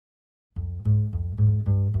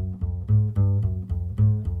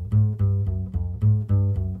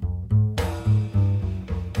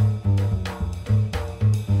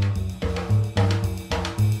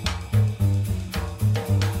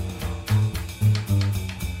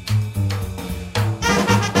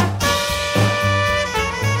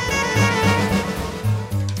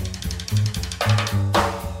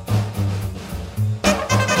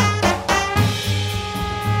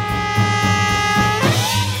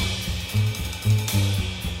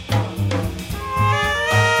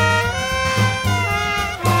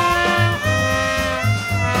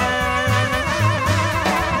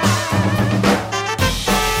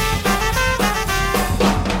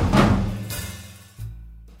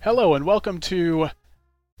Hello and welcome to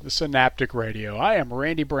the Synaptic Radio. I am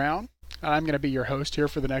Randy Brown, and I'm going to be your host here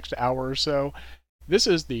for the next hour or so. This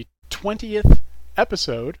is the 20th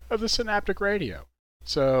episode of the Synaptic Radio.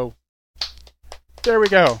 So, there we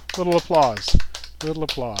go. Little applause. Little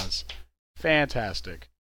applause. Fantastic.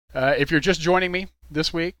 If you're just joining me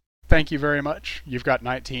this week, thank you very much. You've got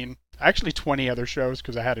 20 other shows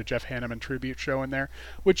because I had a Jeff Hanneman tribute show in there,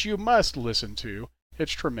 which you must listen to.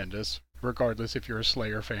 It's tremendous, regardless if you're a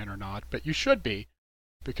Slayer fan or not, but you should be,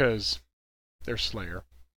 because they're Slayer.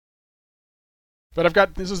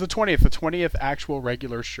 But this is the 20th actual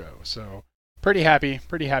regular show, so pretty happy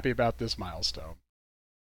about this milestone.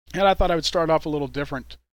 And I thought I would start off a little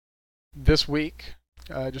different this week,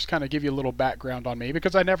 just kind of give you a little background on me,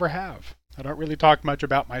 because I never have. I don't really talk much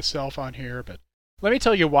about myself on here, but let me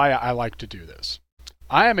tell you why I like to do this.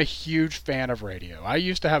 I am a huge fan of radio. I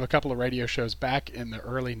used to have a couple of radio shows back in the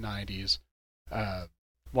early 90s.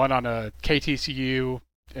 One on a KTCU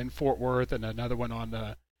in Fort Worth, and another one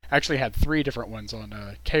on, actually had three different ones on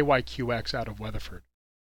KYQX out of Weatherford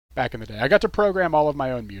back in the day. I got to program all of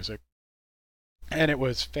my own music, and it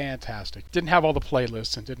was fantastic. Didn't have all the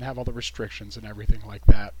playlists and didn't have all the restrictions and everything like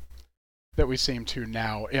that we seem to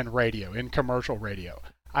now in radio, in commercial radio.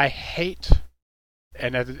 I hate,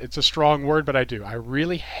 and it's a strong word, but I do. I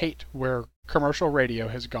really hate where commercial radio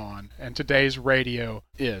has gone, and today's radio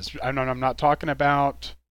is. I'm not talking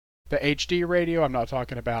about the HD radio. I'm not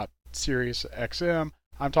talking about Sirius XM.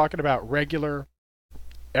 I'm talking about regular,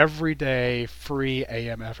 everyday, free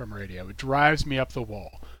AM/FM radio. It drives me up the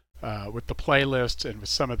wall with the playlists and with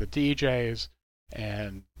some of the DJs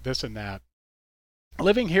and this and that.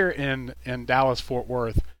 Living here in Dallas-Fort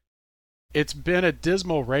Worth, it's been a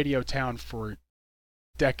dismal radio town for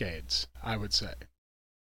decades, I would say.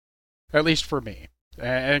 At least for me.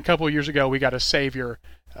 And a couple of years ago, we got a savior,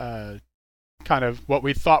 kind of what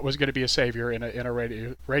we thought was going to be a savior in a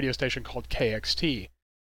radio station called KXT,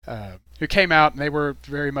 who came out, and they were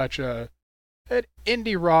very much an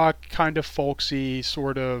indie rock, kind of folksy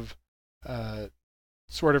sort of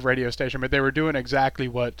radio station, but they were doing exactly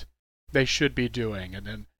what they should be doing. And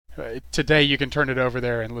then today you can turn it over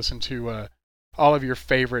there and listen to all of your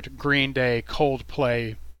favorite Green Day,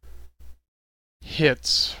 Coldplay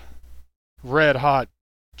hits, Red Hot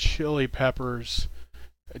Chili Peppers.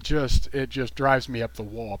 It just drives me up the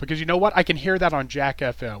wall. Because you know what? I can hear that on Jack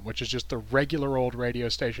FM, which is just the regular old radio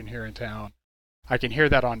station here in town. I can hear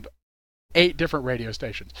that on 8 different radio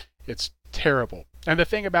stations. It's terrible. And the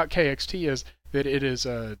thing about KXT is that it's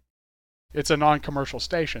a non-commercial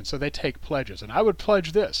station, so they take pledges. And I would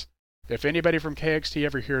pledge this. If anybody from KXT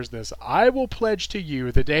ever hears this, I will pledge to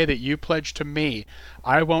you the day that you pledge to me,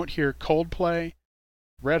 I won't hear Coldplay,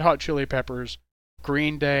 Red Hot Chili Peppers,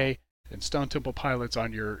 Green Day, and Stone Temple Pilots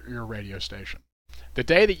on your radio station. The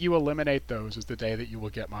day that you eliminate those is the day that you will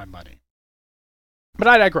get my money. But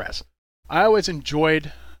I digress. I always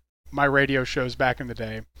enjoyed my radio shows back in the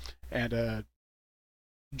day, and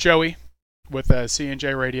Joey with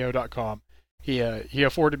cnjradio.com, he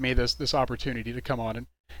afforded me this opportunity to come on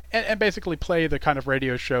and basically play the kind of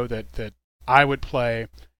radio show that I would play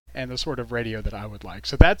and the sort of radio that I would like.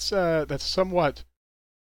 So that's somewhat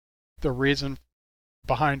the reason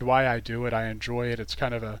behind why I do it. I enjoy it. It's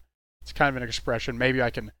kind of an expression. Maybe I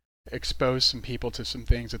can expose some people to some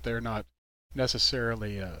things that they're not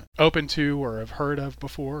necessarily open to or have heard of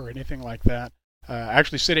before or anything like that.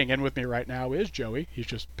 Actually sitting in with me right now is Joey. He's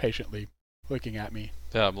just patiently looking at me.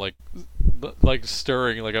 Yeah, I'm like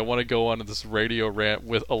stirring, like I want to go on this radio rant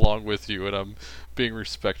along with you, and I'm being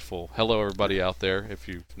respectful. Hello, everybody out there. If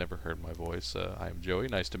you've never heard my voice, I am Joey.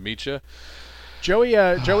 Nice to meet you. Joey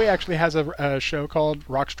actually has a show called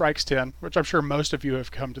Rock Strikes 10, which I'm sure most of you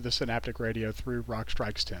have come to the Synaptic Radio through Rock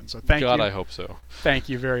Strikes 10. So thank you. God, I hope so. Thank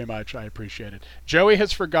you very much. I appreciate it. Joey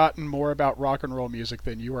has forgotten more about rock and roll music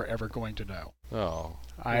than you are ever going to know. Oh,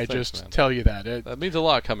 I thanks, just man. tell you that. That means a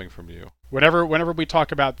lot coming from you. Whenever we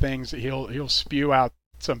talk about things, he'll spew out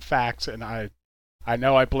some facts, and I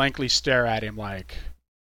know I blankly stare at him like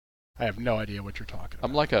I have no idea what you're talking about.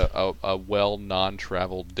 I'm like a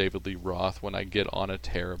non-traveled David Lee Roth when I get on a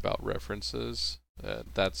tear about references.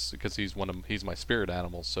 That's because he's my spirit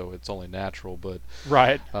animal, so it's only natural. But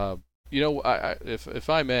right. If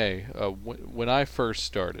I may, when I first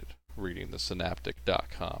started reading the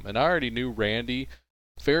Synaptic.com, and I already knew Randy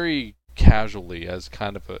very casually as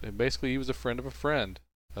kind of basically he was a friend of a friend,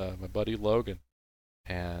 my buddy Logan,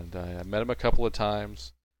 and I met him a couple of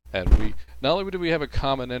times. And we not only did we have a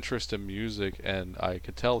common interest in music, and I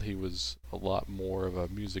could tell he was a lot more of a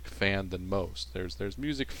music fan than most. There's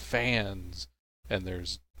music fans, and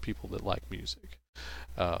there's people that like music,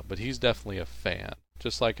 but he's definitely a fan.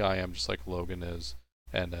 just like I am, just like Logan is.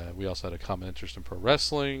 And we also had a common interest in pro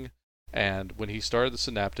wrestling. And when he started the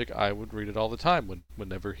Synaptic, I would read it all the time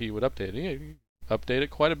whenever he would update it. He updated it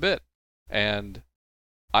quite a bit. And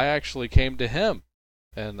I actually came to him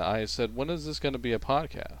and I said, when is this going to be a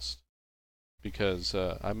podcast? Because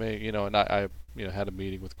I may, and I had a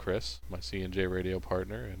meeting with Chris, my C&J radio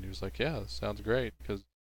partner, and he was like, yeah, this sounds great. Because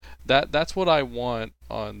that's what I want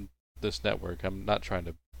on this network. I'm not trying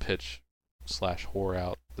to pitch / whore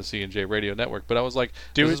out the C&J radio network, but I was like,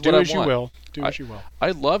 do as you will.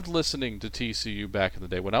 I loved listening to TCU back in the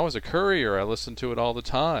day. When I was a courier, I listened to it all the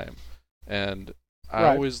time. And I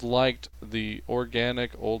always liked the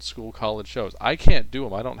organic, old-school college shows. I can't do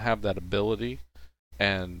them. I don't have that ability.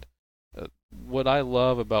 And what I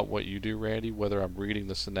love about what you do, Randy, whether I'm reading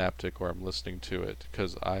the Synaptic or I'm listening to it,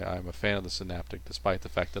 because I'm a fan of the Synaptic, despite the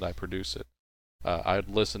fact that I produce it, I'd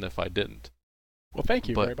listen if I didn't. Well, thank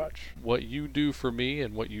you very much. What you do for me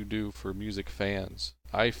and what you do for music fans,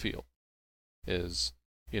 I feel, is,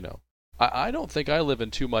 I don't think I live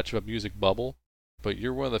in too much of a music bubble, but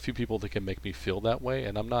you're one of the few people that can make me feel that way,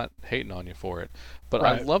 and I'm not hating on you for it. But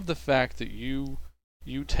I love the fact that you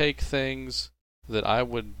take things that I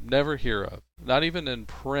would never hear of, not even in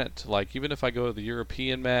print, like even if I go to the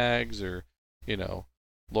European mags or,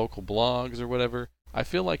 local blogs or whatever, I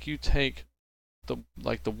feel like you take the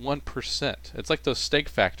 1%. It's like those steak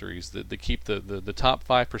factories that keep the top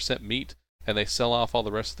 5% meat and they sell off all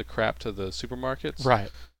the rest of the crap to the supermarkets.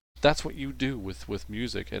 Right. That's what you do with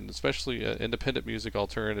music, and especially independent music,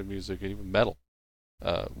 alternative music, and even metal.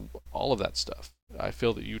 All of that stuff. I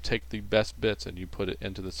feel that you take the best bits and you put it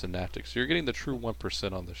into the Synaptic. So you're getting the true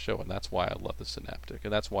 1% on the show, and that's why I love the Synaptic,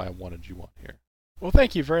 and that's why I wanted you on here. Well,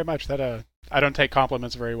 thank you very much. That I don't take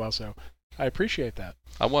compliments very well, so I appreciate that.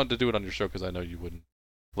 I wanted to do it on your show because I know you wouldn't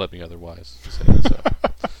let me otherwise say it,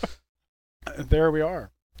 so. There we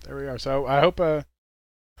are. So I hope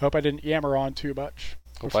I didn't yammer on too much.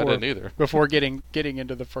 Hope I didn't either. Before getting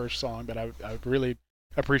into the first song, but I would really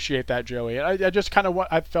appreciate that, Joey. I just kind of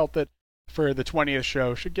I felt that for the 20th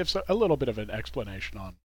show should give a little bit of an explanation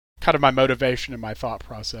on kind of my motivation and my thought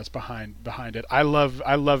process behind it. I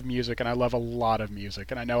love music, and I love a lot of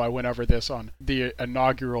music, and I know I went over this on the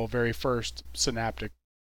inaugural very first Synaptic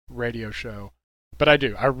radio show, but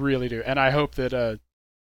I really do, and I hope that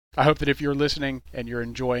if you're listening and you're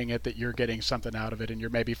enjoying it, that you're getting something out of it, and you're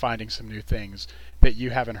maybe finding some new things that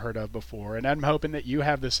you haven't heard of before, and I'm hoping that you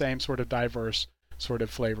have the same sort of diverse sort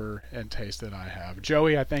of flavor and taste that I have.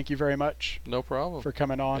 Joey, I thank you very much. No problem. For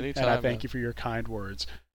coming on. Anytime, and I thank you for your kind words.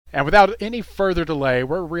 And without any further delay,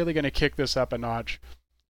 we're really going to kick this up a notch,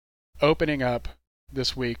 opening up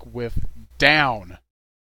this week with Down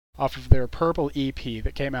off of their Purple EP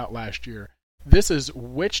that came out last year. This is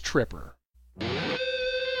Witch Tripper.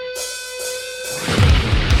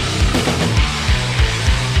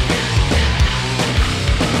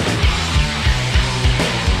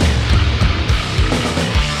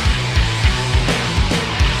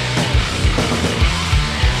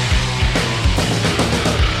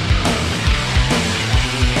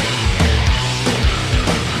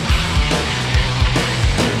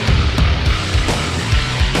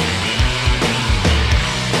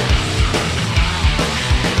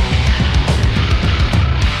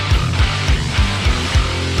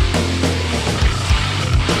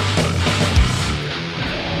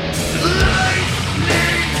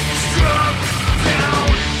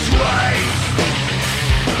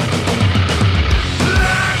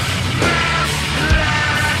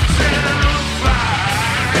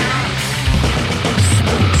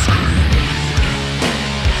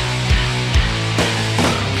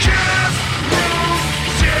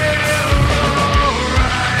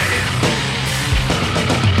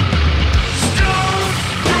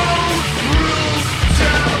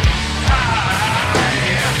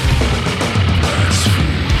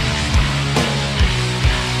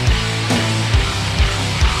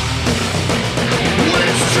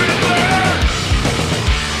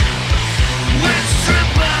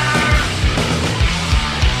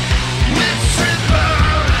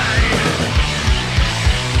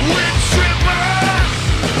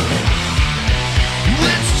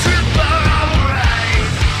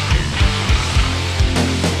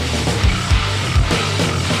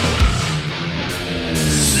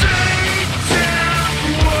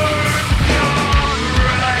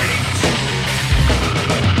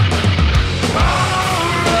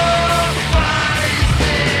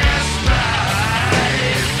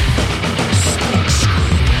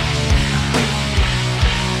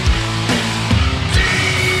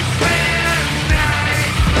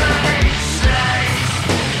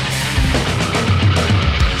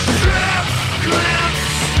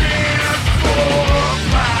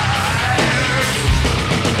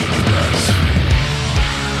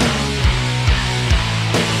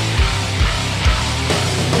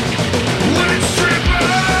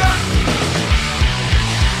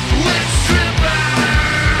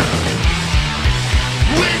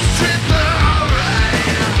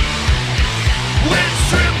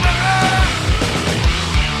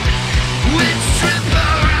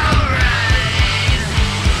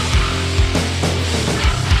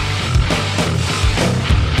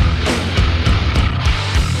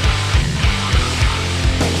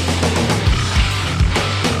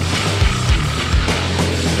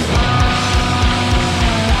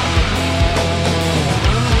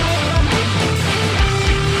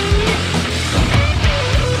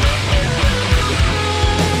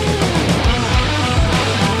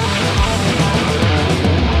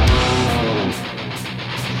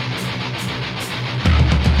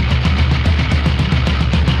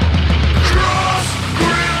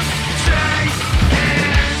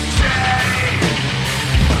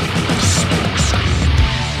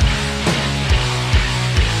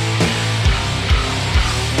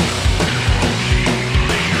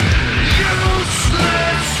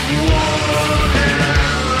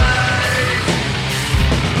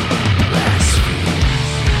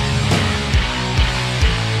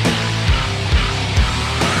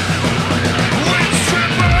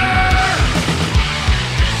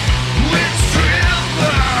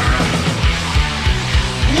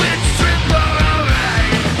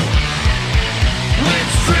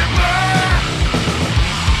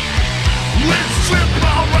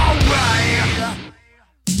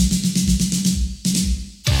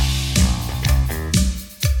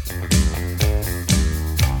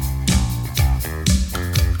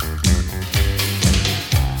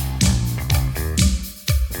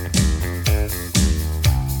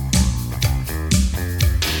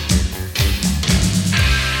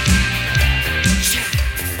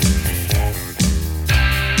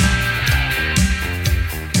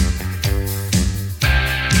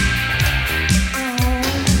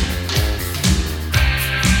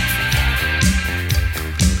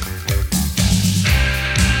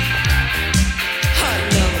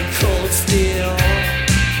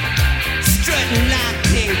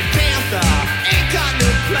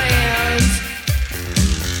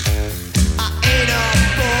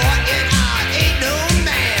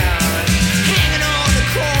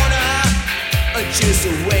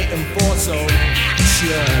 still waiting for some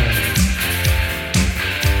action.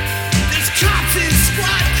 There's cops in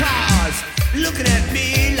squad cars looking at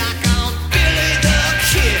me like I'm Billy the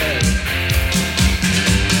Kid.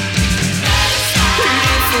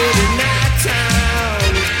 Live for the night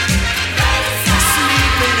time,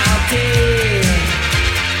 sleeping all day.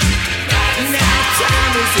 Night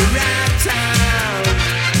time is the right time.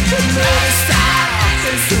 Another style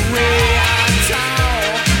is the way I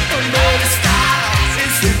talk. Another style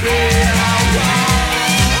is the way I walk.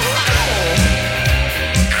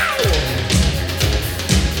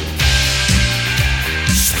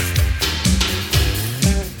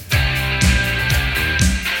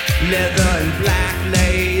 Leather and black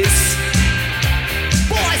lace,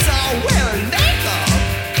 boys are wearing makeup.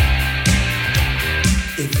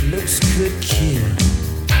 If looks could kill,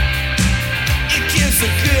 it gives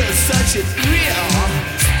a girl such a thrill.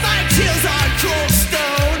 Five tears on cold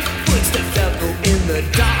stone, footsteps echo in the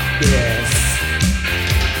darkness.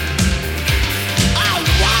 I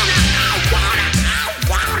wanna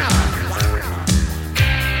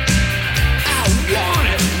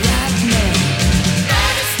it right now.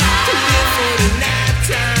 Live for the night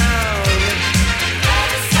time,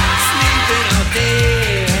 sleeping all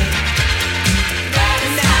day.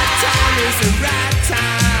 Night time is the right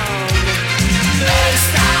time. Another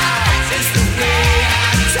style is the way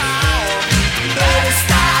I talk. Another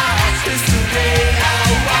style is the way I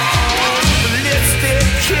walk. The lipstick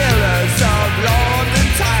killers of London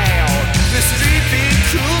town, the street beat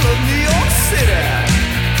cool of New York City.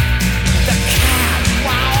 The cat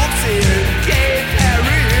walks in gay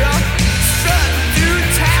Paris, strutting through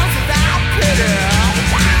towns without pity.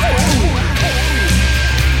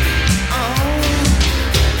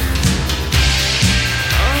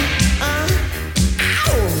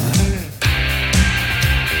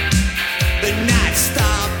 The night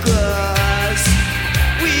stalkers,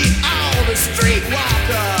 we all the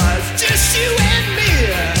streetwalkers, just you and me.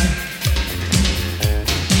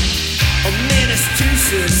 A menace to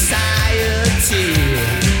society.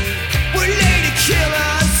 We're lady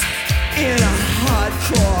killers in a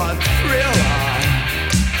hardcore thriller.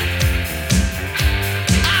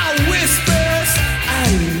 Our whispers are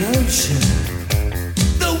emotion.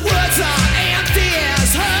 The words are empty as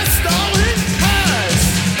her stolen purse.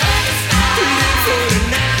 Live for the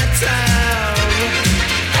night time,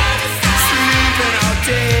 sleeping all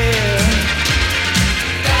day.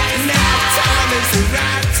 Night time is the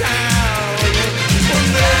right time.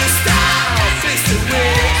 Another style is the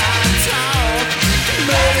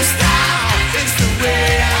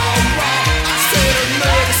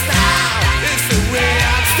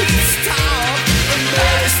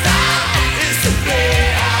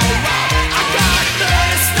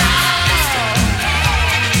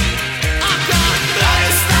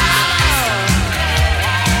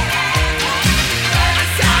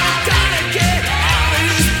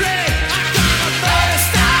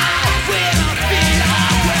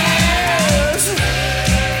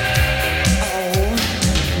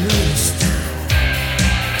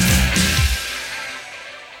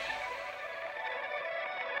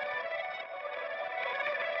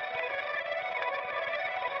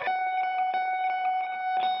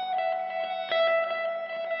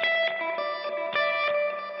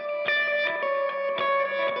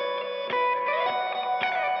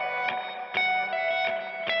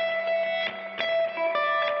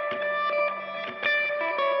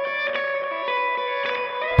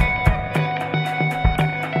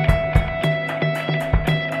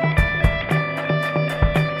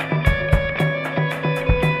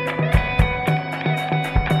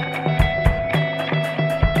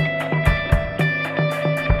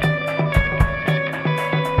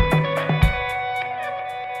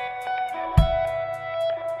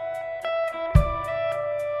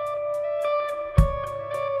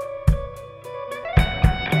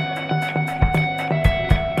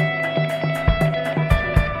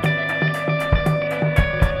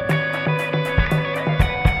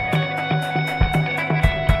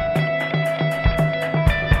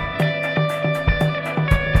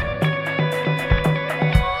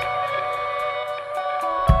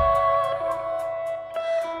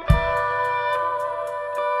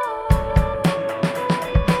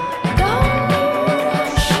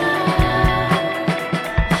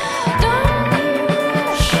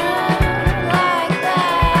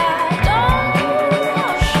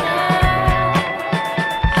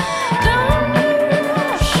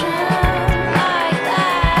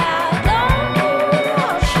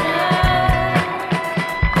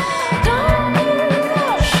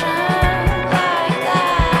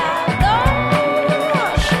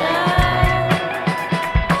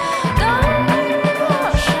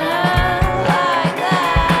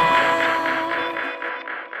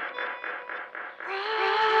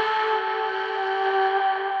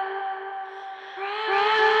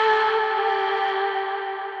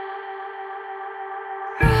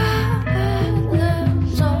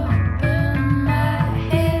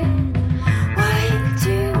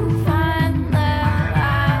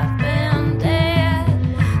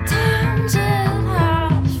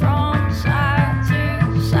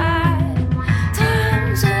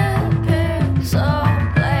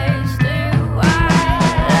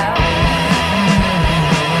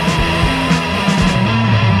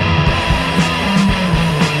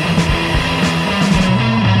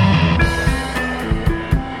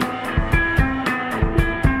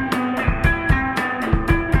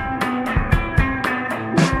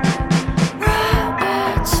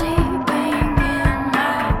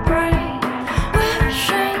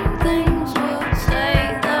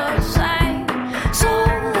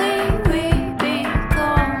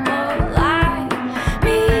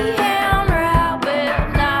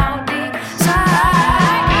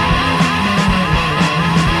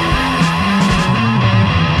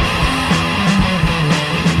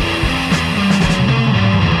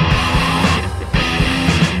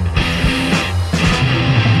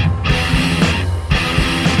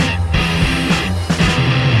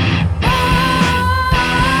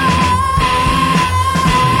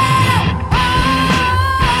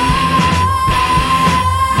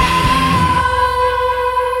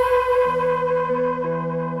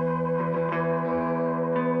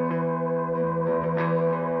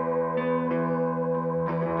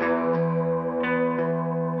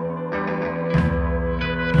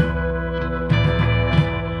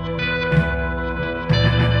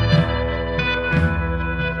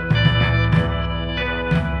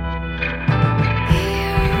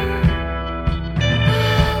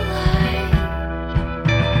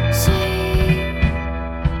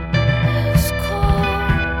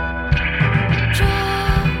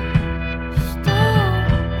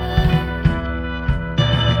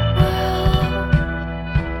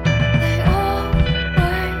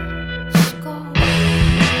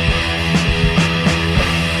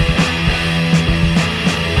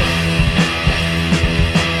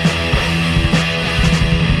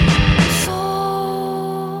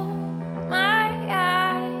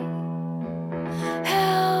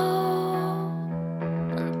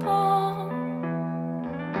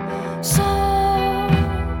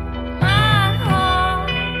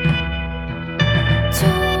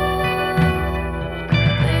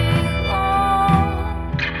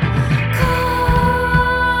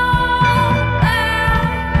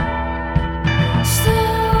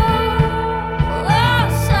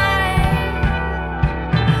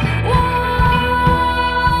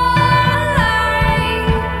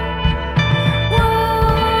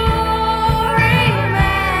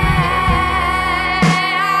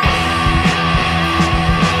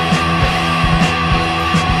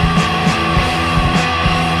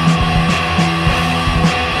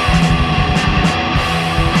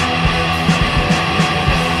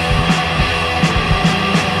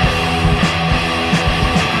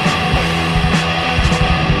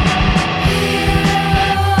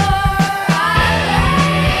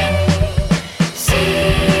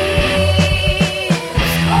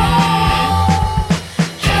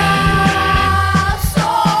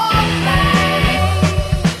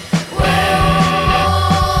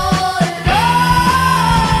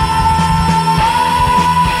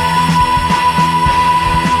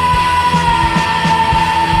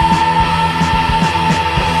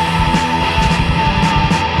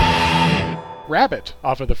Rabbit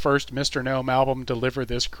off of the first Mr. Gnome album, Deliver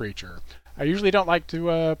This Creature. I usually don't like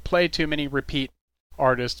to play too many repeat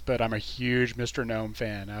artists, but I'm a huge Mr. Gnome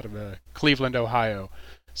fan out of Cleveland, Ohio.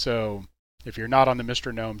 So if you're not on the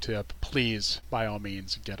Mr. Gnome tip, please, by all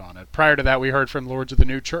means, get on it. Prior to that, we heard from Lords of the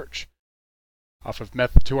New Church. Off of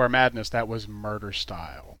Method to Our Madness, that was Murder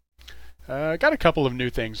Style. Got a couple of new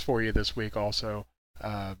things for you this week also.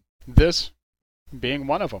 This being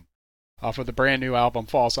one of them. Off of the brand new album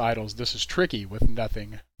False Idols, this is Tricky with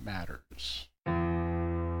Nothing Matters.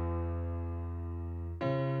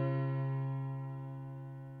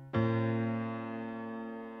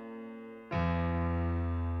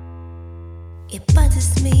 It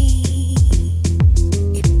bothers me,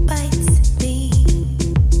 it bites me,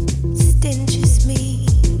 stinges me,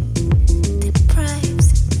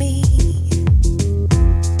 deprives me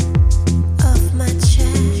of my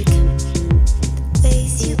check. The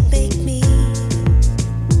ways you make me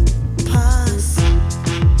pause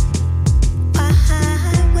by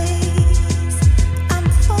highways, I'm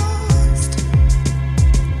forced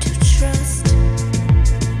to trust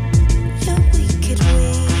your wicked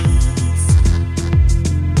ways.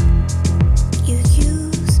 You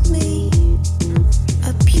use me,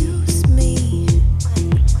 abuse me,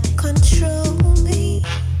 control me,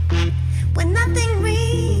 when nothing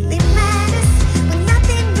really matters, when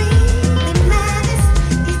nothing really matters.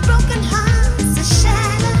 These broken hearts are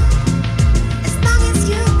shattered, as long as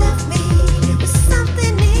you love me, but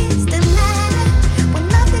something is the matter, when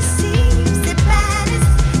nothing seems it matters.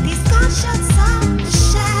 These gunshots are the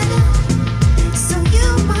shadow, so you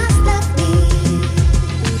must love me.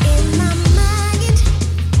 In my mind,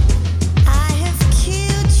 I have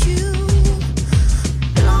killed you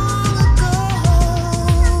long ago.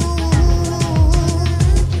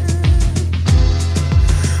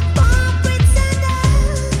 Born pretender,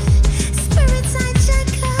 spirits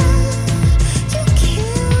hijacker, you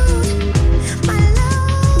killed my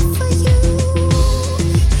love for you.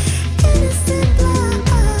 Innocent blood,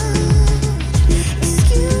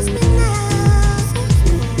 excuse me now,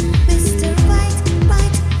 Mr. Right,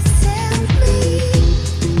 sell me.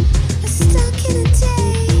 Stuck in a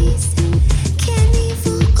daze, can't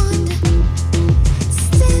even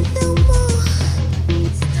understand no more.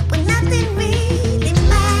 When nothing really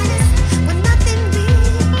matters, when nothing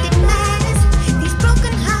really matters. These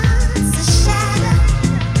broken hearts are shattered,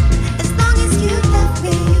 as long as you love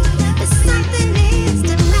me, but something is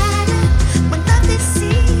the matter, when nothing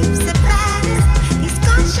seems to matter. These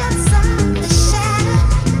gunshots are the shadow,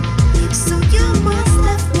 so you must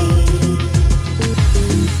love me.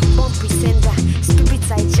 Born pretender, spirits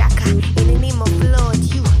hijacker, in the name of Lord,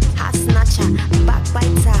 you heart snatcher,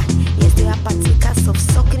 backbiter. Yes, they are partakers of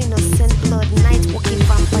sucking innocent blood, night walking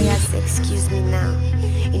vampires. Excuse me now,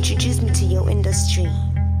 introduce me to your industry,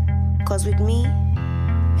 cause with me,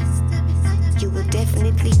 you will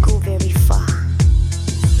definitely go very far.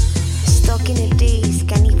 Stuck in a daze,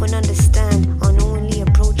 can't even understand, unknowingly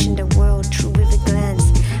approaching the world through vivid glance.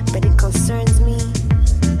 But it concerns me,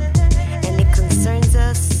 and it concerns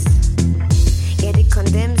us, yet it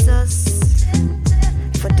condemns us.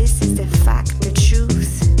 For this is the fact, the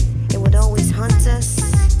truth, it would always haunt us.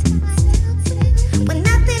 When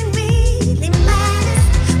nothing really matters,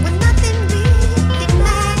 when nothing really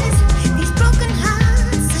matters. These broken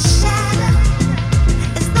hearts are shattered,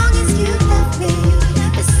 as long as you love me,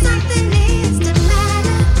 but something is the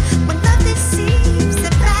matter, when nothing seems to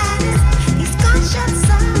matter. These gunshots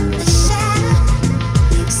are the shadow,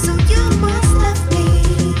 so you must love me.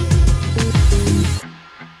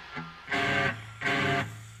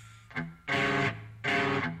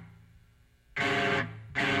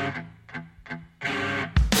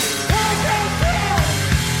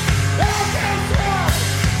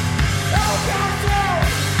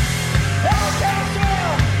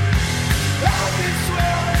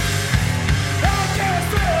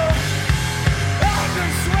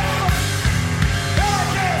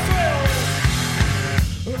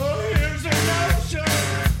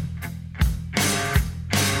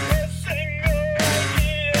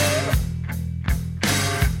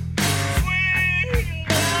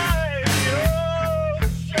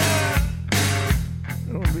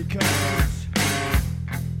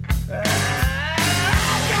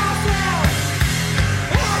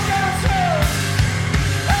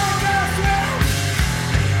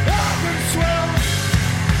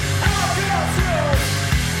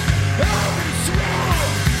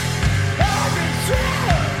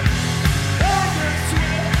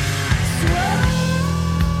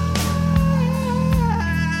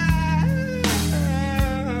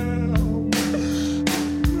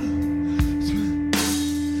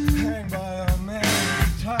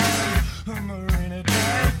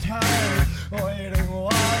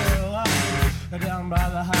 by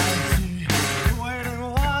the high sea, waiting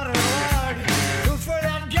waterward for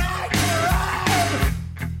that guy to arrive.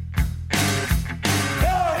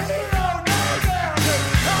 Oh, he don't know that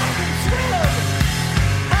I can swim.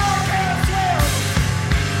 I can swim.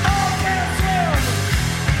 I can swim.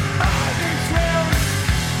 I can swim.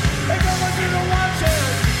 If I was in the watches,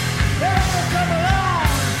 they would come along.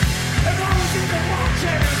 If I was in the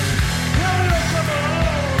watches, they would come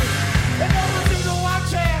along. If I was in the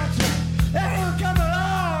watches, they would come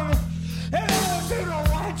along. If I was in the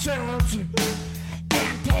watches,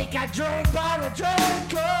 and take a drink by the drink.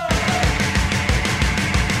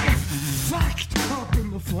 Fucked up in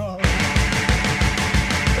the flow.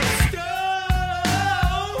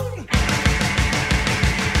 Stone.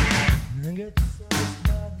 And get sucked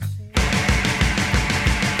by the sea.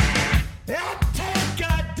 And take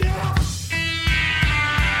a dip.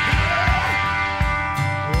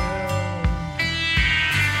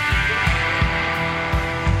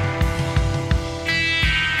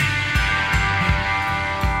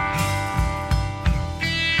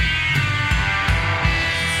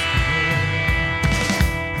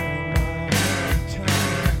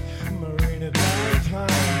 Marina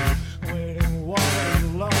daytime, waiting water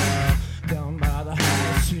long, down by the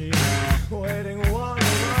high sea, waiting water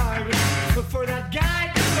ride for that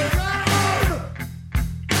guy to arrive.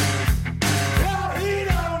 Well, he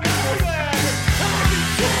don't know that I can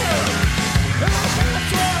swim. I can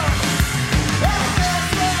swim. I can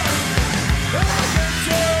swim. I can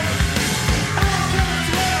swim. I can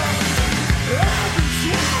swim. I can swim.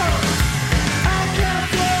 I can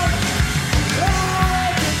swim. I can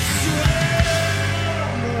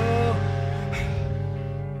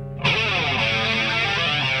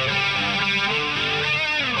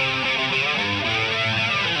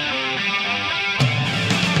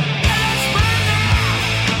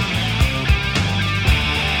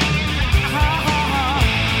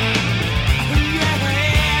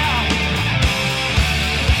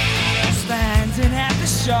Standing at the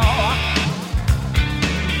shore,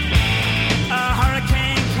 a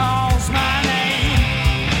hurricane calls my name.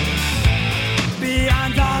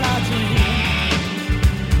 Beyond all our dreams,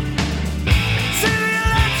 to the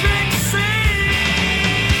electric sea.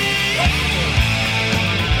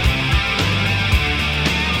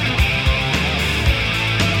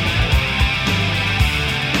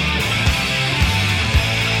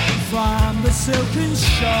 From the silken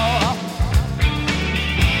shore,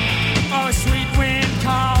 oh, a sweet wind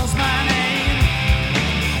calls my name.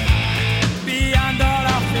 Beyond all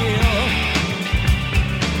I feel,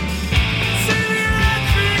 to the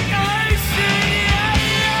electric ocean, yeah,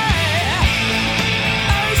 yeah.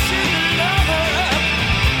 Ocean love.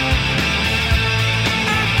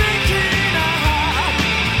 I'm thinking of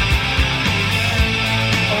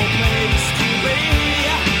oh, place to be.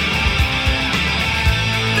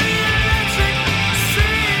 The electric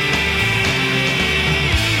sea.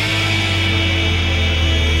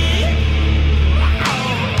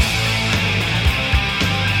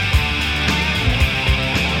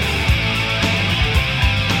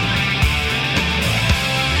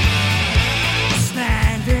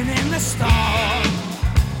 Standing in the storm,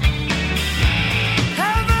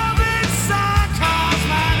 a velvet sun calls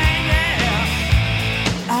my name, yeah.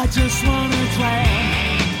 I just wanna drown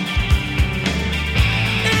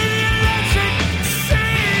in the electric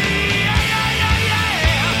sea, yeah, yeah, yeah,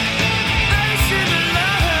 yeah. Ocean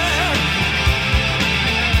love.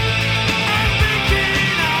 I'm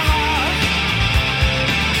thinking of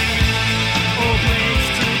oh, place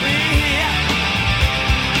to be.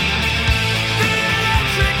 The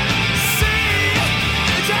electric sea,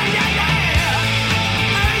 yeah, yeah, yeah.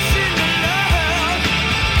 Ocean love.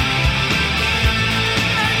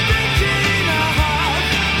 I'm thinking of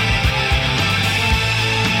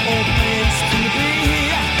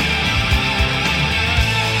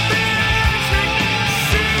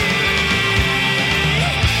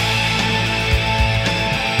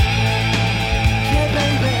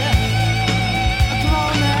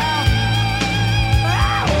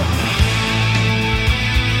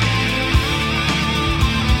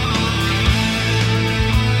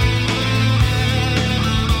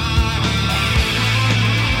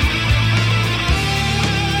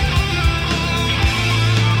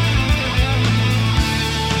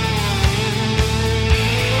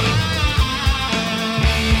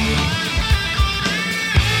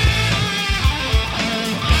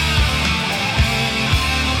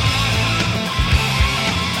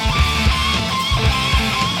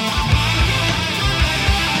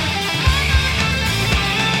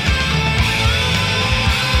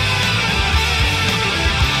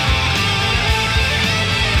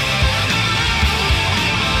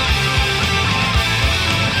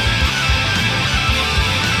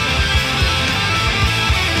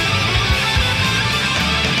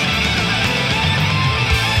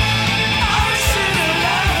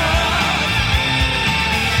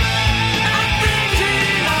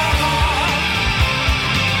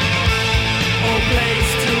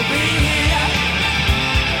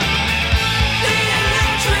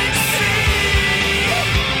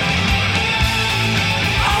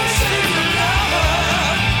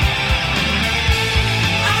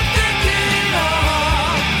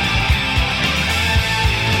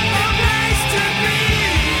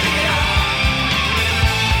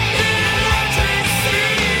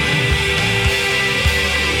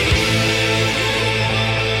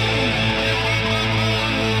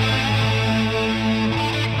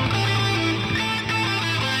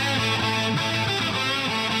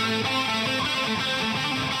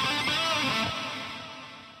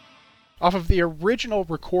off of the original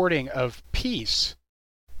recording of Peace.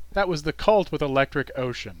 That was The Cult with Electric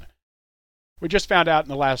Ocean. We just found out in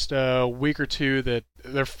the last week or two that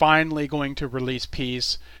they're finally going to release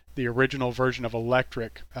Peace, the original version of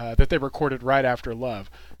Electric, that they recorded right after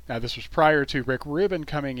Love. Now, this was prior to Rick Rubin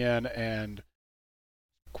coming in and,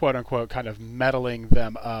 quote-unquote, kind of meddling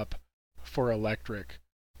them up for Electric.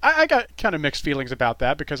 I got kind of mixed feelings about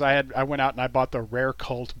that because I went out and I bought the Rare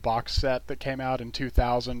Cult box set that came out in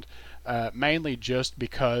 2000, mainly just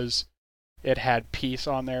because it had Peace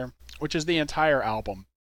on there, which is the entire album.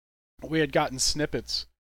 We had gotten snippets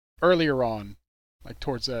earlier on, like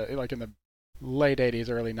towards like in the late 80s,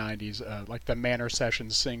 early 90s, like the Manor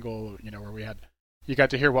Sessions single, where you got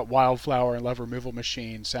to hear what Wildflower and Love Removal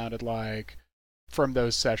Machine sounded like from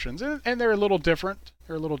those sessions, and they're a little different.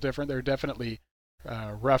 They're definitely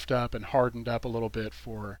roughed up and hardened up a little bit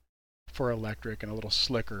for Electric and a little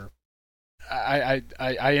slicker. I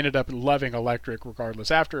ended up loving Electric regardless,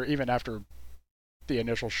 even after the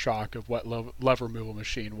initial shock of what Love Removal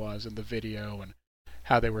Machine was in the video and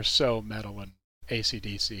how they were so metal and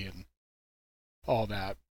AC/DC and all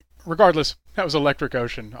that. Regardless, that was Electric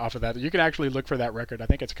Ocean off of that. You can actually look for that record. I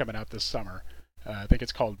think it's coming out this summer. I think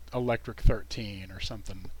it's called Electric 13 or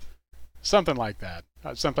something like that.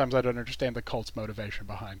 Sometimes I don't understand the Cult's motivation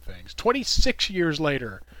behind things. 26 years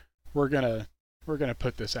later, we're gonna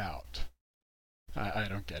put this out. I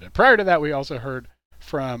don't get it. Prior to that, we also heard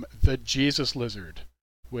from the Jesus Lizard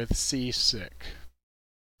with Seasick.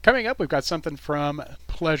 Coming up, we've got something from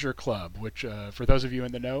Pleasure Club, which, for those of you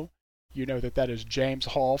in the know, you know that is James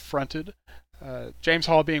Hall fronted. James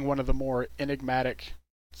Hall being one of the more enigmatic,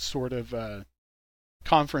 sort of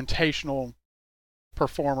confrontational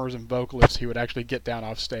performers and vocalists. He would actually get down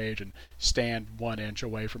off stage and stand 1 inch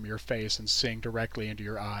away from your face and sing directly into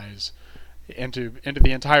your eyes, into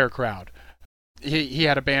the entire crowd. He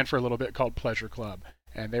had a band for a little bit called Pleasure Club,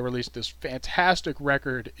 and they released this fantastic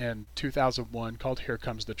record in 2001 called Here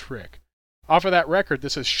Comes the Trick. Off of that record,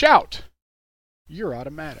 this is Shout! You're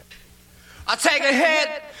Automatic. I'll take a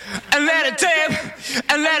hit and let it dip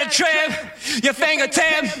and let it trip your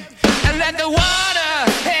fingertip and let the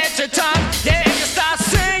water hit your tongue. Yeah, you start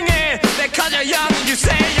singing because you're young. You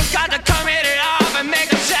say you got to come hit it off and make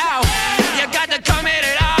them shout. You got to come hit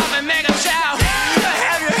it off and make them shout.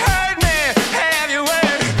 Have you heard me? Have you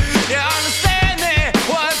heard? You understand me?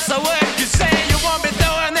 What's the word? You say you won't be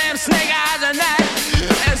throwing them snake eyes at night,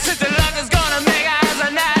 and Sister Luck is gonna make eyes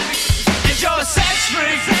at night. And you're a sex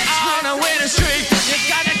freak on a winning streak. You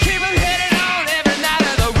gotta keep them hitting on every night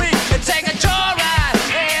of the week. And take a joyride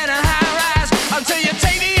in a high rise until you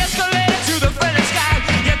take the escalator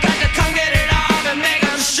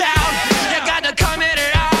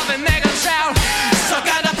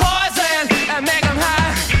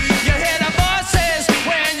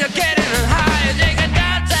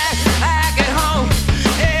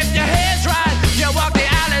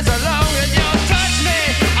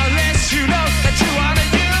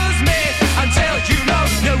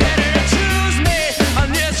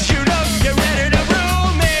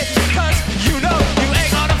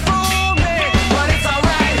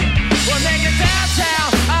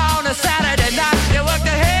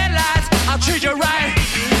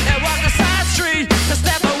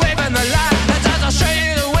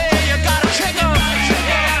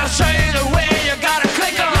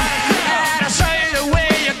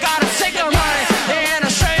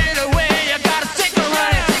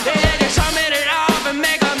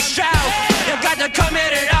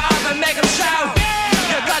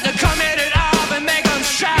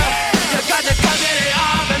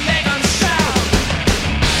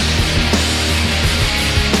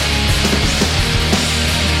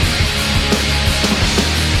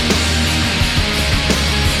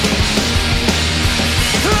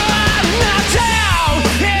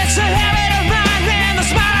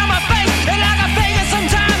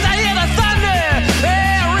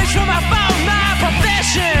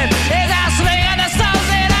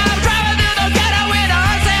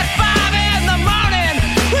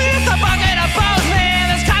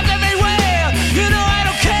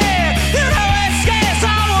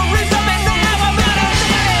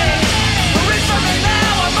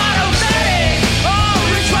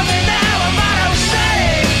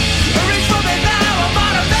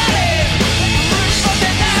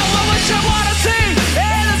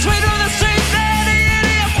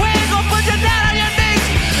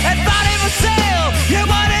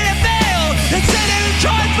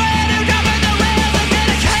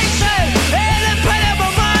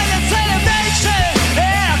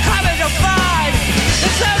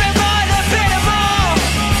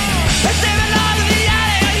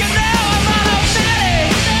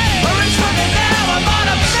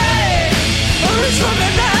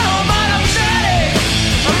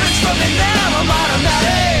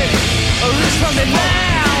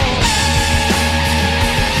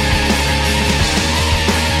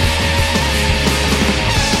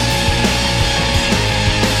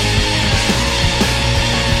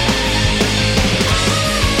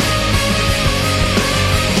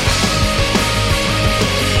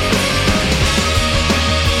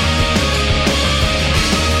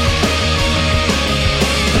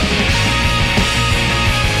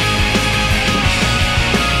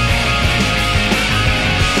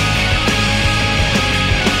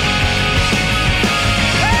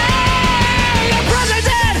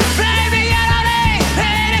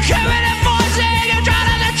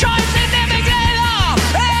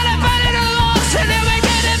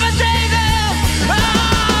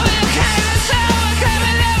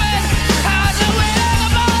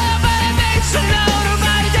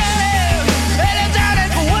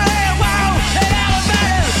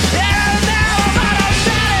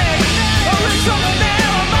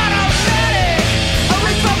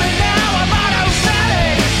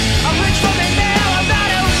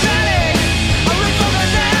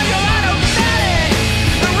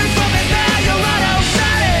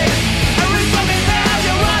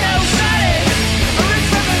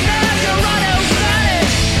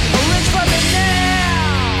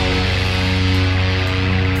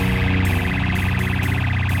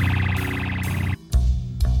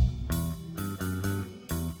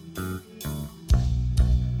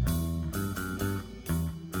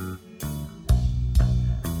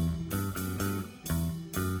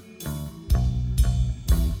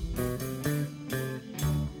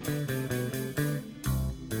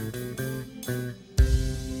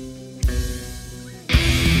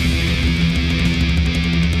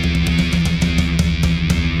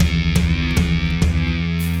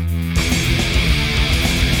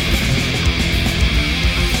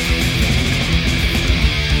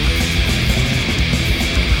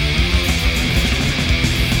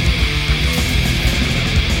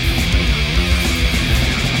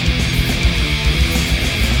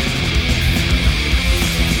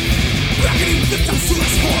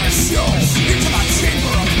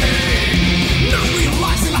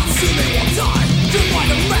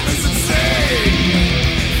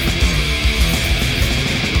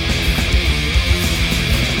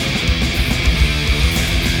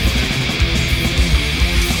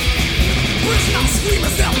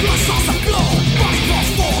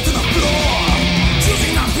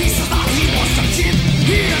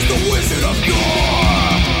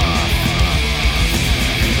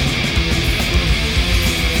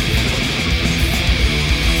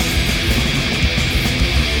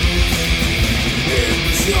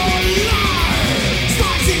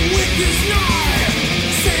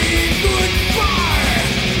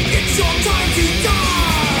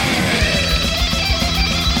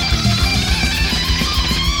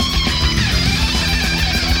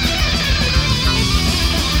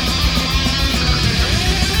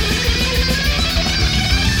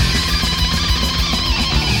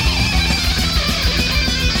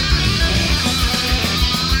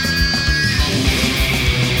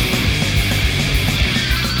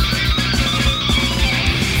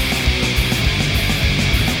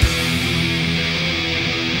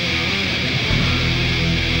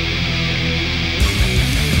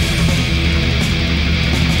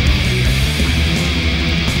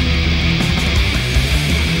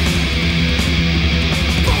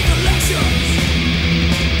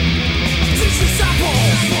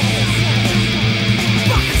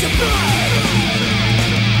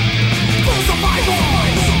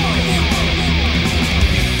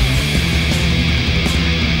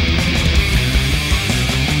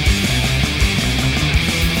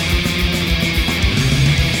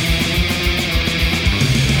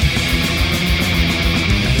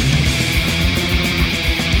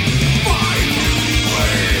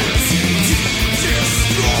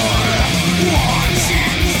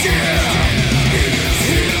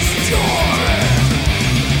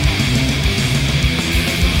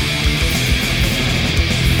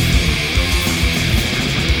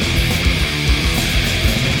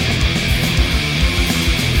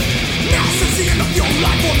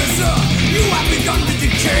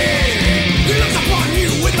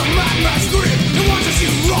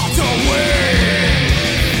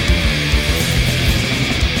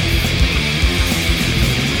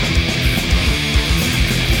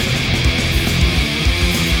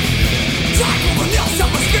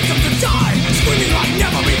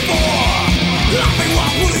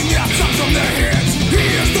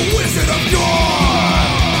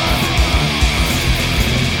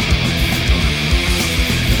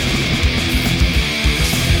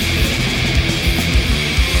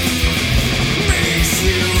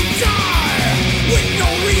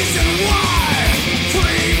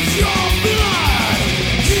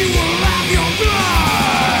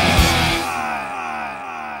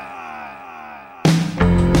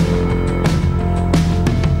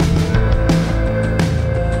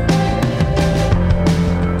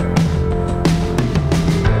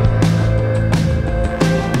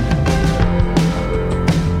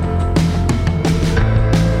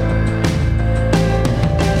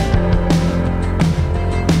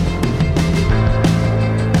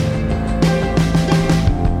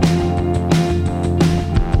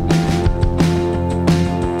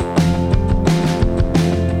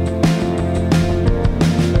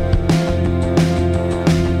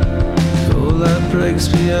breaks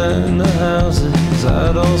behind the houses.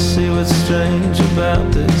 I don't see what's strange about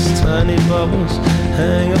this. Tiny bubbles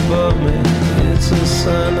hang above me. It's a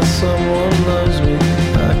sign that someone loves me.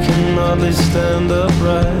 I can hardly stand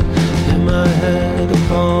upright. Hit my head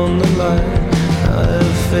upon the light. I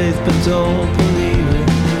have faith but don't believe it.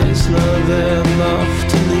 It's not there enough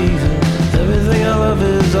to leave it. Everything I love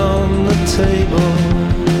is on the table.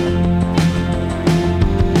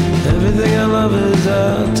 Everything I love is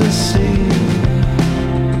out to sea.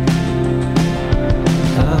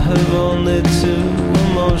 I have only two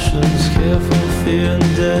emotions, careful fear and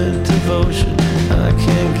dead devotion. I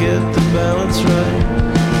can't get the balance right.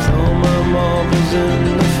 Throw my marbles in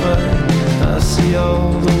the fight. I see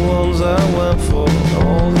all the ones I went for,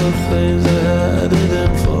 all the things I had it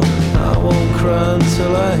in for. I won't cry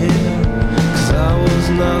until I hear, 'cause I was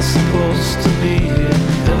not supposed to be here.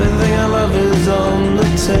 Everything I love is on the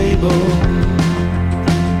table.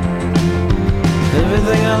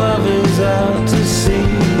 Everything I love is out to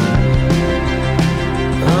sea.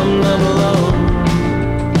 I'm not alone,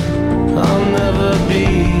 I'll never be.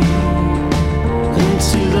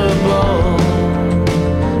 Into the bone,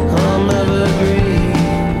 I'll never grieve.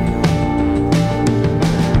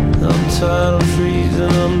 I'm tired of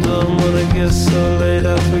freezing, I'm done when it gets so late.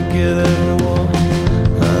 I forget everyone,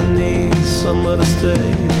 I need somewhere to stay.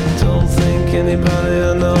 Don't think anybody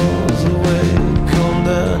I know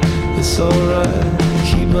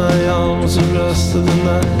rest of the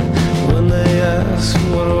night. When they ask,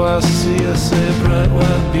 what do I see? I say, bright,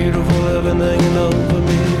 white, beautiful heaven hanging over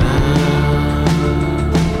me.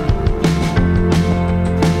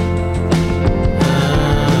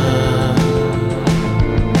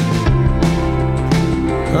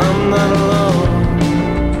 I'm not alone,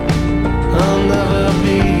 I'll never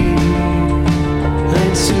be.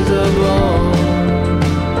 Ain't to the bone,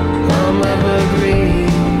 I'm evergreen.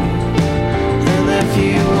 And if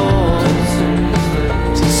you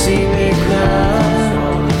want to see me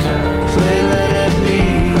cry, play let it be.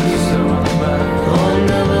 Oh,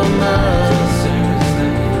 never mind.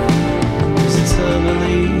 Is it time to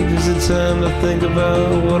leave? Is it time to think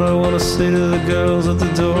about what I want to say to the girls at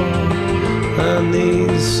the door? I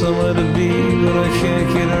need somewhere to be, but I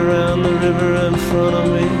can't get around the river in front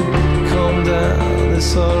of me. Calm down,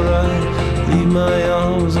 it's alright. Leave my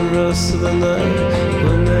arms the rest of the night.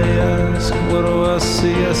 When they ask, what do I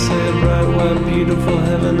see? I say a bright, white, beautiful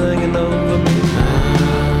heaven hanging over me.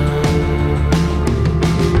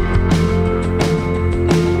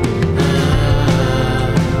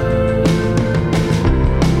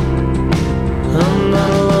 I'm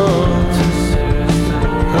not alone,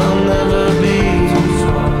 I'll never be.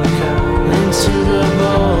 Into the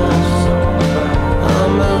bone,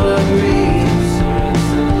 I'm evergreen.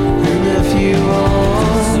 And if you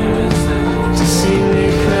want to see me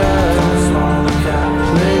cry,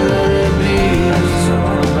 play let it be.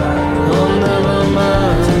 Oh, never mind.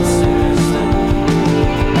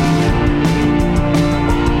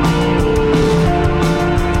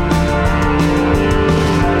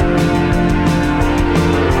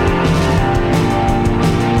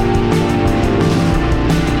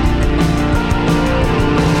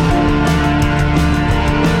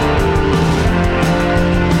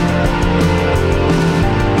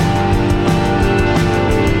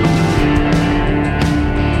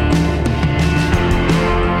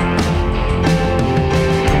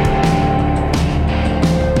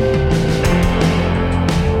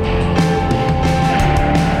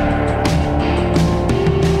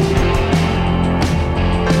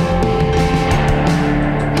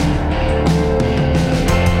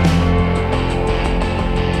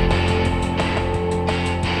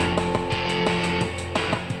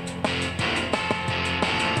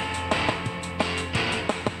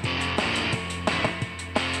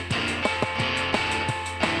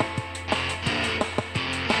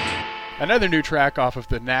 Another new track off of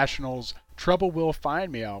the Nationals' Trouble Will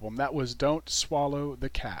Find Me album. That was Don't Swallow the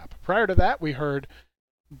Cap. Prior to that, we heard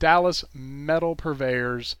Dallas metal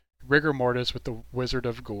purveyors Rigor Mortis with the Wizard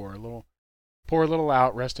of Gore. Poor little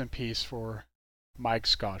out, rest in peace for Mike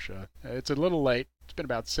Scotia. It's a little late. It's been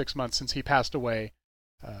about 6 months since he passed away.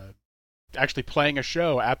 Actually playing a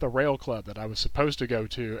show at the Rail Club that I was supposed to go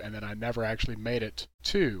to and that I never actually made it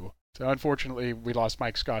to. So unfortunately, we lost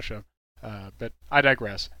Mike Scotia. But I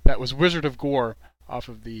digress. That was Wizard of Gore off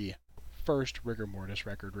of the first Rigor Mortis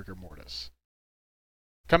record, Rigor Mortis.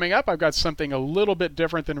 Coming up, I've got something a little bit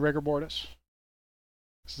different than Rigor Mortis.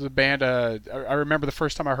 This is a band, I remember the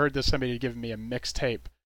first time I heard this, somebody had given me a mixtape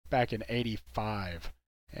back in '85.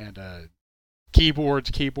 And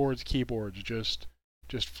keyboards just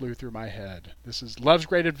flew through my head. This is Love's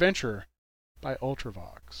Great Adventure by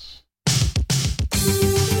Ultravox.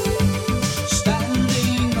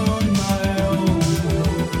 Standing on my own,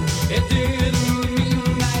 it didn't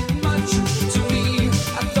mean that much to me.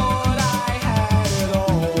 I thought I had it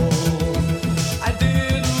all. I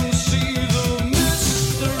didn't see the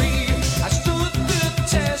mystery. I stood the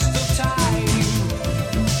test of time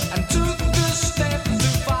and took the step to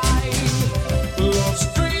find love's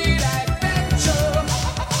great adventure.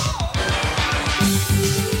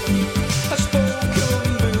 I spoke a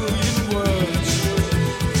million words.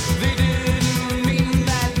 They didn't mean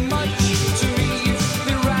that much to me.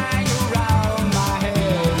 They rang around my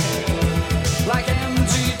head like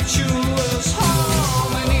empty, tuneless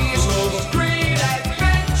harmonies. Love's great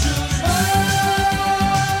adventures.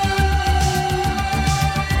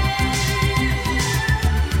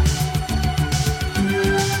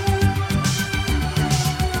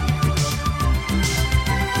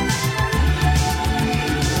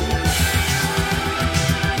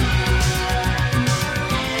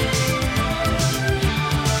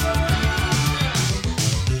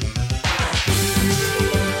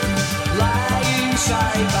 Lying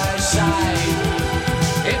side by side,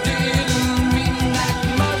 it didn't mean that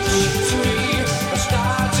much to me. I'm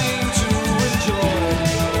starting to enjoy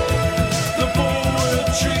the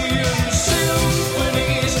poetry and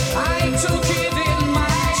symphonies. I took it in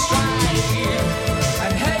my stride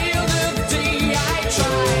and hailed the day I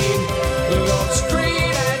tried love's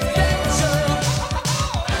great adventure.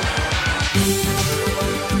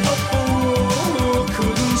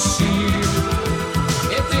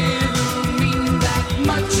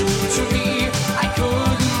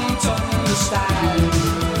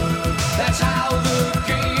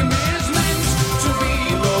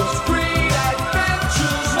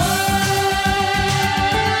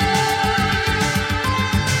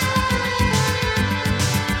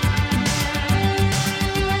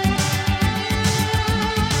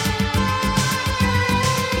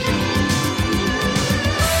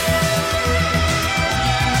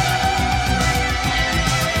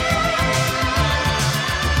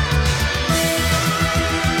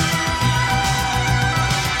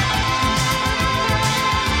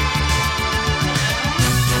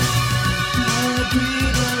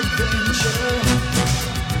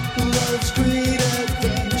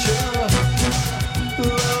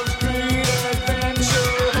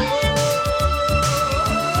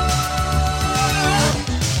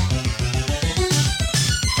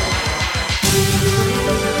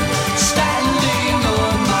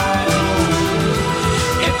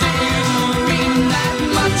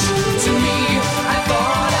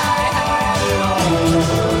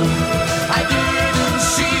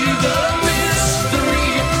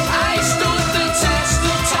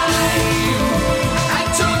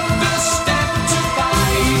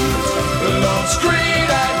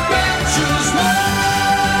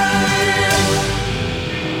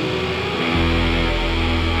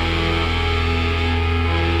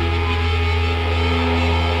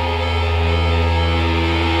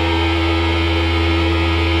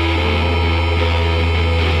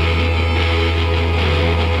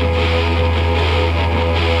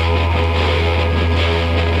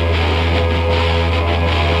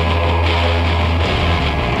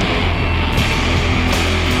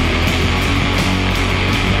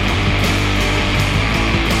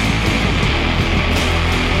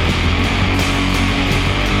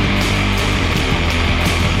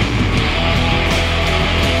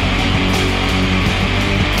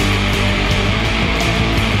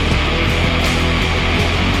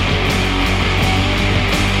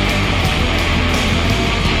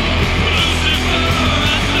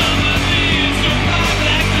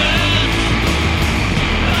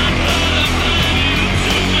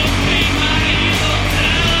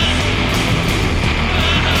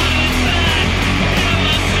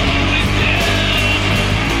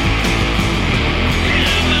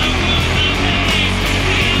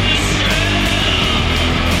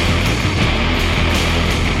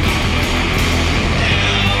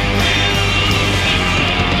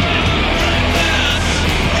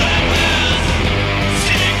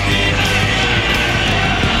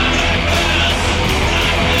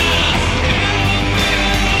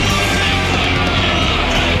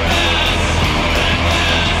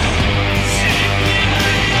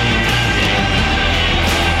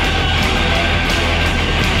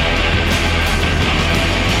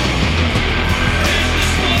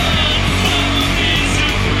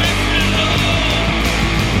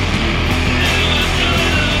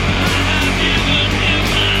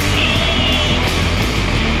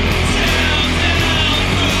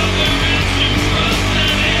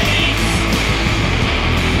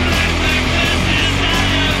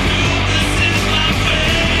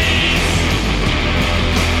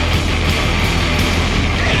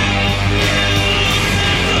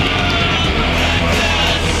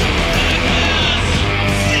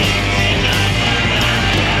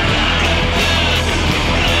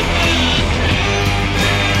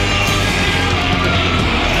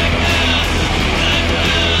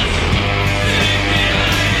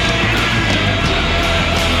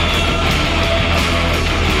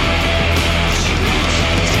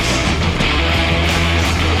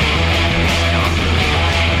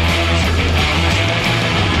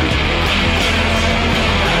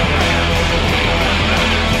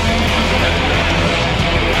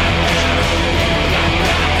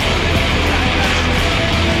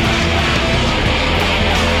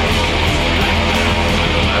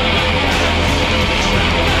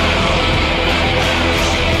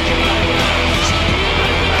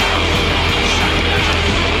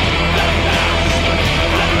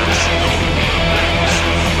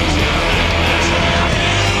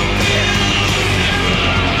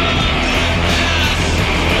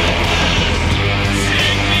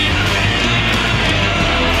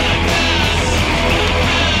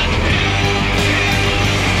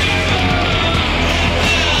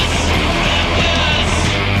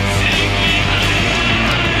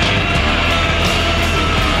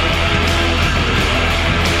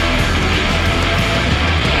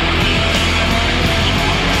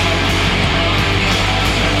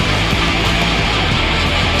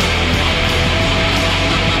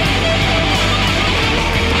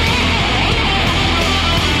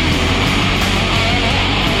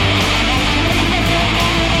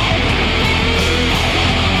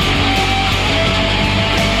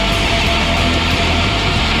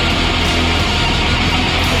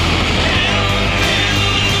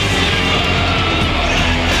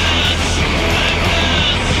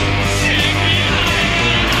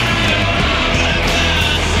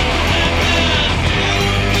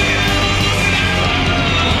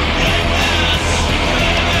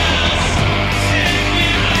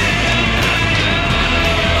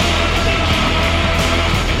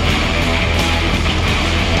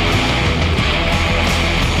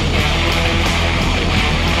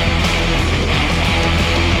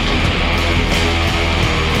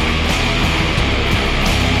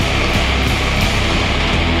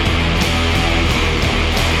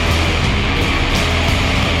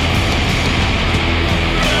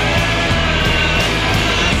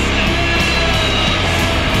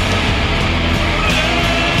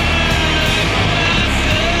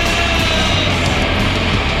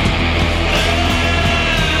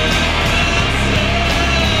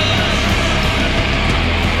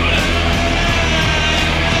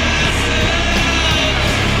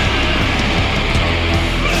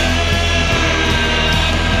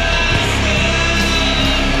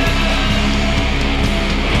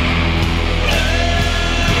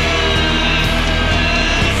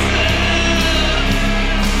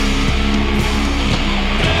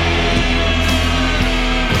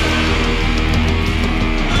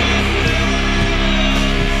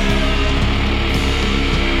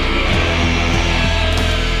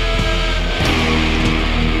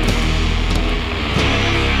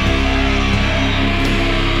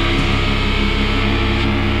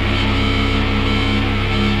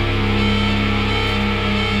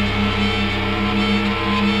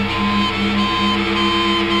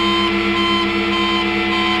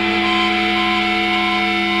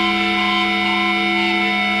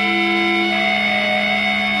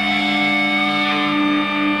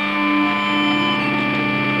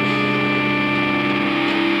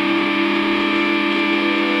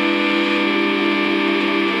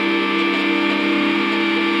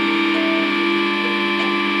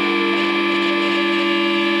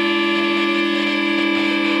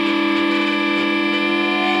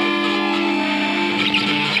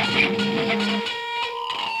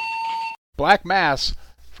 Black Mass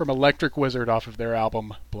from Electric Wizard off of their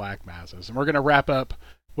album Black Masses. And we're going to wrap up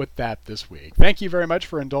with that this week. Thank you very much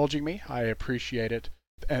for indulging me. I appreciate it.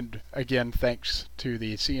 And again, thanks to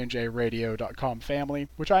the cnjradio.com family,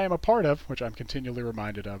 which I am a part of, which I'm continually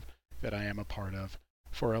reminded of that I am a part of,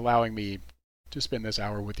 for allowing me to spend this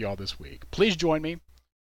hour with y'all this week. Please join me,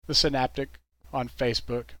 The Synaptic, on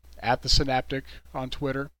Facebook, at The Synaptic on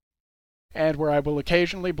Twitter, and where I will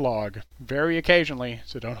occasionally blog, very occasionally,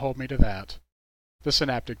 so don't hold me to that,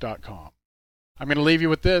 thesynaptic.com. I'm going to leave you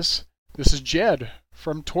with this. This is Jed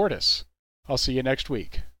from Tortoise. I'll see you next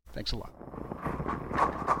week. Thanks a lot.